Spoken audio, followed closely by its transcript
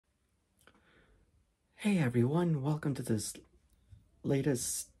Hey everyone, welcome to this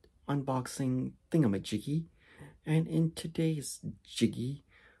latest unboxing thingamajiggy. And in today's jiggy,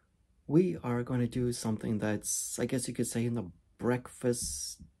 we are going to do something that's, I guess you could say, in the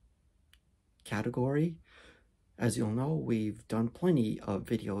breakfast category. As you'll know, we've done plenty of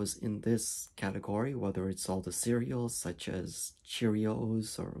videos in this category, whether it's all the cereals such as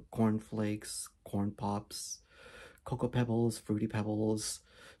Cheerios or Corn Flakes, Corn Pops, Cocoa Pebbles, Fruity Pebbles,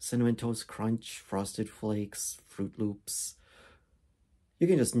 Cinnamon Toast Crunch, Frosted Flakes, Fruit Loops. You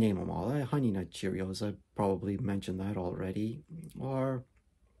can just name them all. Honey Nut Cheerios, I probably mentioned that already. Or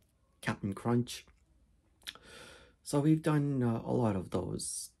Captain Crunch. So we've done a lot of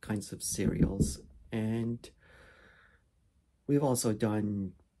those kinds of cereals. And we've also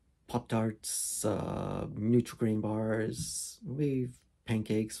done Pop-Tarts, Nutri-Grain bars, we've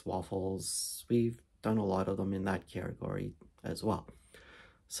pancakes, waffles. We've done a lot of them in that category as well.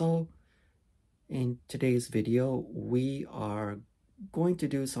 So in today's video, we are going to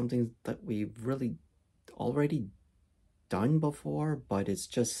do something that we've really already done before, but it's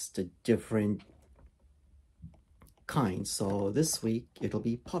just a different kind. So this week it'll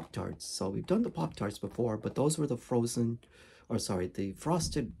be Pop-Tarts. So we've done the Pop-Tarts before, but those were the the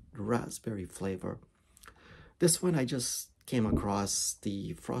frosted raspberry flavor. This one I just came across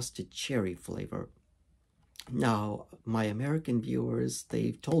the frosted cherry flavor. Now, my American viewers,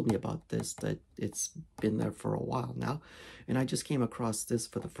 they've told me about this, that it's been there for a while now, and I just came across this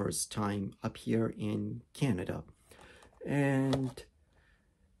for the first time up here in Canada. And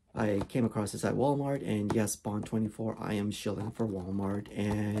I came across this at Walmart, and yes, Bond24, I am shilling for Walmart,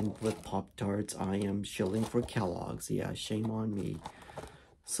 and with Pop-Tarts, I am shilling for Kellogg's. Yeah, shame on me.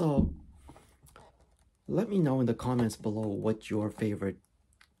 So, let me know in the comments below what your favorite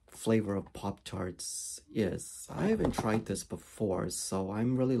flavor of Pop-Tarts is. I haven't tried this before, so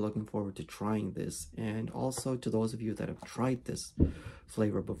I'm really looking forward to trying this. And also to those of you that have tried this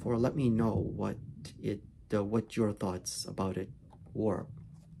flavor before, let me know what your thoughts about it were.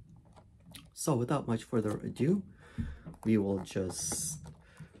 So without much further ado, we will just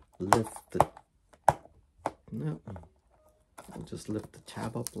lift the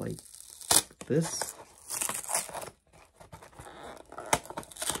tab up like this.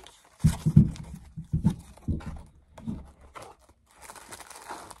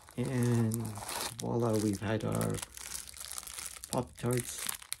 And voila, we've had our Pop-Tarts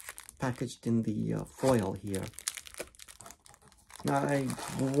packaged in the foil here. Now, I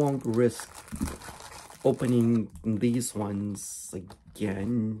won't risk opening these ones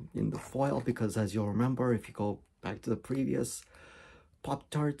again in the foil because, as you'll remember, if you go back to the previous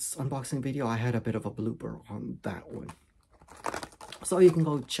Pop-Tarts unboxing video, I had a bit of a blooper on that one. So you can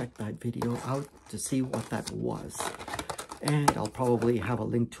go check that video out to see what that was. And I'll probably have a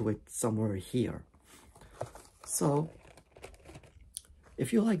link to it somewhere here. So,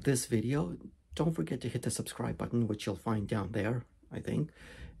 if you like this video, don't forget to hit the subscribe button, which you'll find down there, I think.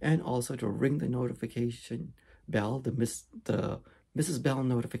 And also to ring the notification bell, the Mrs. Bell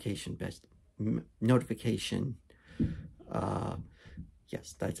notification.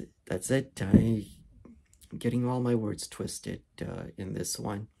 Yes, that's it. I'm getting all my words twisted in this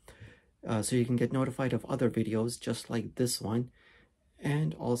one. So you can get notified of other videos just like this one.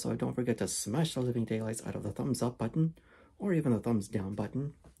 And also don't forget to smash the living daylights out of the thumbs up button or even the thumbs down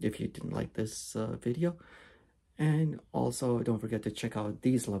button if you didn't like this video. And also don't forget to check out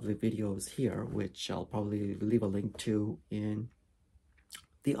these lovely videos here, which I'll probably leave a link to in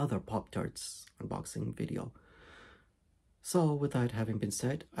the other Pop-Tarts unboxing video. So with that having been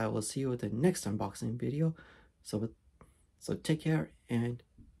said, I will see you at the next unboxing video. So take care and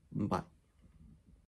bye.